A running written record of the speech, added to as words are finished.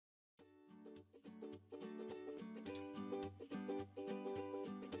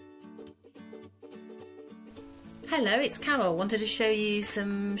Hello, it's Carol. Wanted to show you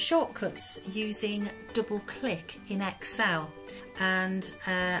some shortcuts using double click in Excel, and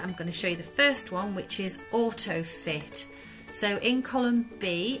I'm going to show you the first one, which is auto fit. So in column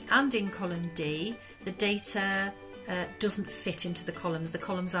B and in column D, the data doesn't fit into the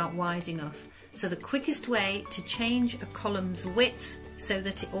columns aren't wide enough. So the quickest way to change a column's width so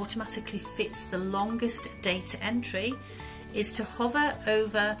that it automatically fits the longest data entry is to hover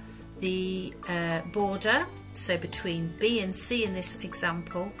over the border, so between B and C in this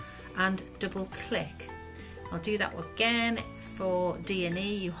example, and double click. I'll do that again for D and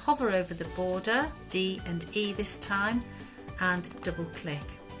E. You hover over the border, D and E this time, and double click.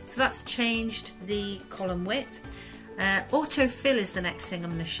 So that's changed the column width. Autofill is the next thing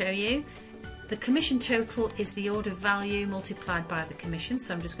I'm going to show you. The commission total is the order value multiplied by the commission,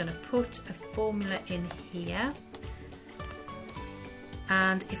 so I'm just going to put a formula in here.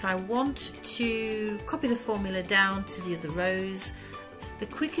 And if I want to copy the formula down to the other rows, the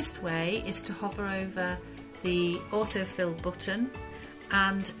quickest way is to hover over the autofill button,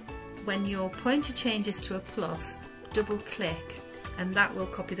 and when your pointer changes to a plus, double click, and that will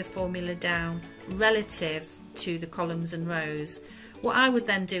copy the formula down relative to the columns and rows. What I would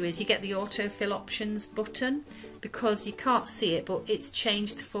then do is you get the autofill options button, because you can't see it, but it's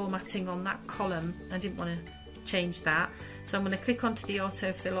changed the formatting on that column. I didn't want to change that, so I'm going to click onto the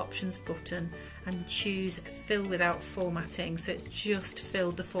autofill options button and choose fill without formatting, so it's just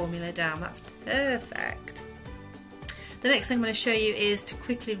filled the formula down. That's perfect. The next thing I'm going to show you is to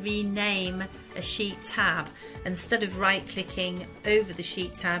quickly rename a sheet tab. Instead of right clicking over the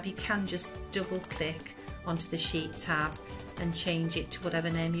sheet tab, you can just double click onto the sheet tab and change it to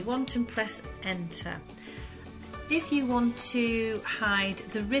whatever name you want and press enter. If you want to hide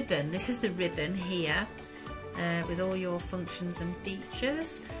the ribbon, this is the ribbon here, with all your functions and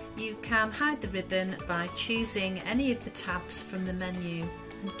features, you can hide the ribbon by choosing any of the tabs from the menu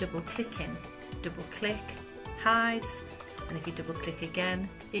and double clicking. Double click hides, and if you double click again,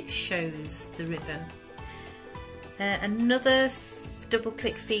 it shows the ribbon. Another double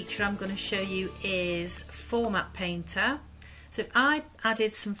click feature I'm going to show you is Format Painter. So if I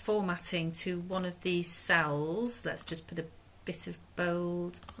added some formatting to one of these cells, let's just put a bit of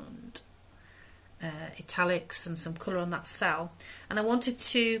bold and italics and some colour on that cell, and I wanted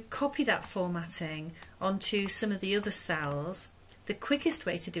to copy that formatting onto some of the other cells, the quickest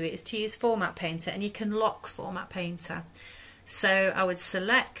way to do it is to use Format Painter, and you can lock Format Painter. So I would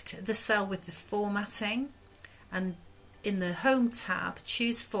select the cell with the formatting, and in the Home tab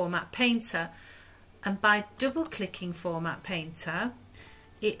choose Format Painter, and by double clicking Format Painter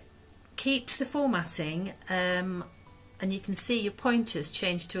it keeps the formatting, and you can see your pointers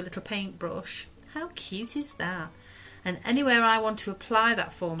change to a little paintbrush. How cute is that? And anywhere I want to apply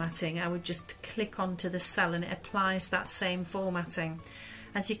that formatting, I would just click onto the cell and it applies that same formatting.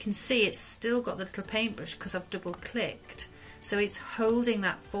 As you can see, it's still got the little paintbrush because I've double clicked, so it's holding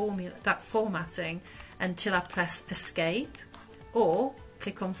that formatting until I press escape or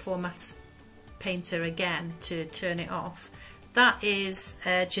click on Format Painter again to turn it off. That is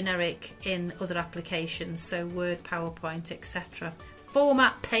generic in other applications, so Word, PowerPoint, etc.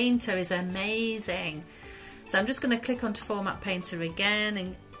 Format Painter is amazing. So I'm just going to click onto Format Painter again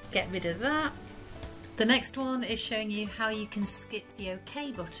and get rid of that. The next one is showing you how you can skip the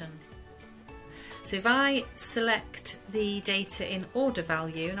OK button. So if I select the data in order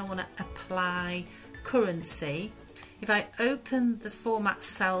value and I want to apply currency, if I open the Format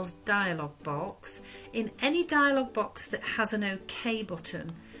Cells dialog box, in any dialog box that has an OK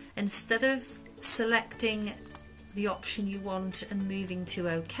button, instead of selecting the option you want and moving to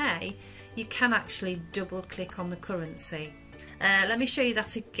OK, you can actually double click on the currency. Let me show you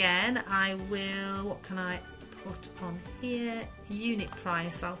that again. I will, what can I put on here? Unit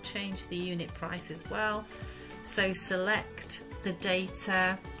price. I'll change the unit price as well. So select the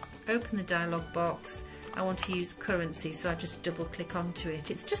data, open the dialog box. I want to use currency, so I just double click onto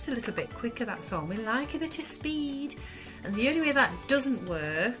it. It's just a little bit quicker, that's all. We like a bit of speed. And the only way that doesn't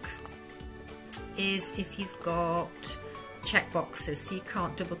work is if you've got checkboxes, so you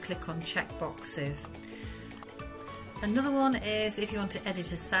can't double click on checkboxes. Another one is if you want to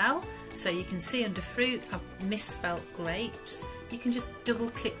edit a cell, so you can see under fruit I've misspelt grapes. You can just double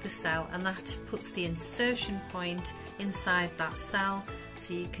click the cell and that puts the insertion point inside that cell,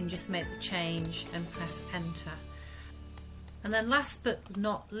 so you can just make the change and press enter. And then last but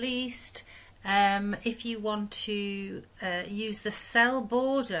not least, if you want to use the cell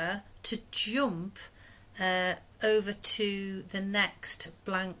border to jump over to the next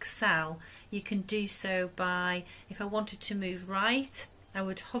blank cell, you can do so by, if I wanted to move right, I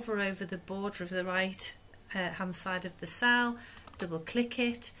would hover over the border of the right hand side of the cell, double click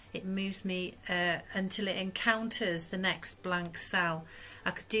it, it moves me until it encounters the next blank cell.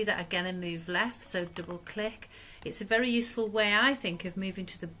 I could do that again and move left, so double click. It's a very useful way, I think, of moving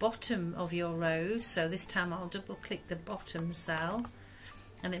to the bottom of your rows. So this time I'll double click the bottom cell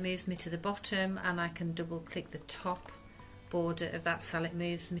and it moves me to the bottom, and I can double click the top border of that cell, it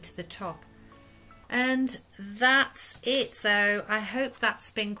moves me to the top. And that's it. So I hope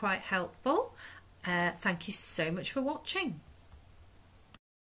that's been quite helpful. Thank you so much for watching.